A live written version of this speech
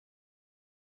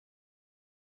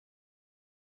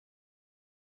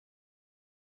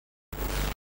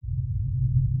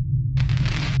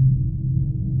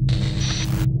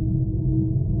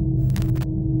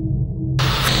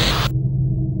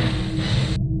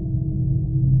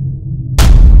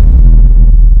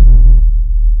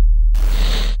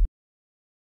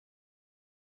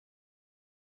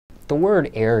The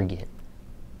word arrogant.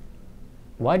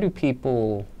 Why do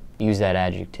people use that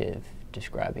adjective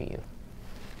describing you?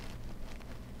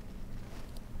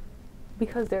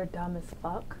 Because they're dumb as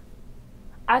fuck.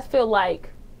 I feel like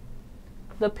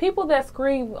the people that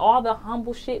scream all the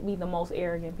humble shit be the most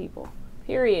arrogant people.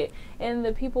 Period. And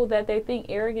the people that they think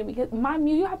arrogant, because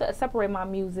you have to separate my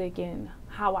music and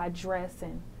how I dress,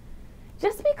 and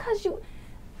just because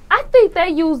I think they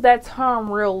use that term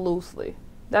real loosely.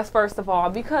 That's first of all,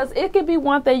 because it could be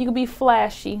one thing, you could be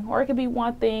flashy, or it could be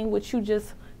one thing with you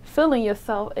just feeling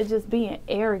yourself and just being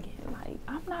arrogant. Like,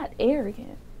 I'm not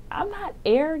arrogant. I'm not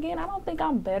arrogant. I don't think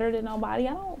I'm better than nobody.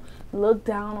 I don't look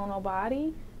down on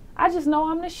nobody. I just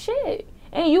know I'm the shit.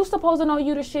 And you supposed to know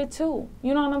you the shit too.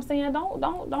 You know what I'm saying?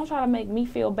 Don't try to make me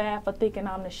feel bad for thinking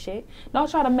I'm the shit. Don't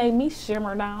try to make me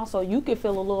shimmer down so you can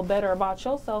feel a little better about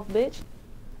yourself, bitch.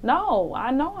 No,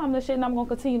 I know I'm the shit and I'm going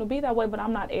to continue to be that way, but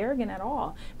I'm not arrogant at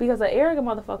all. Because an arrogant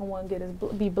motherfucker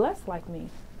wouldn't be blessed like me.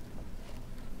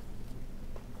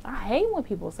 I hate when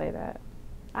people say that.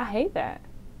 I hate that.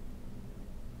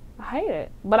 I hate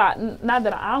it. But not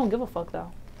that I don't give a fuck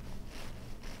though.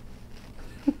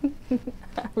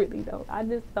 I really don't. I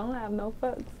just don't have no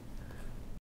fucks.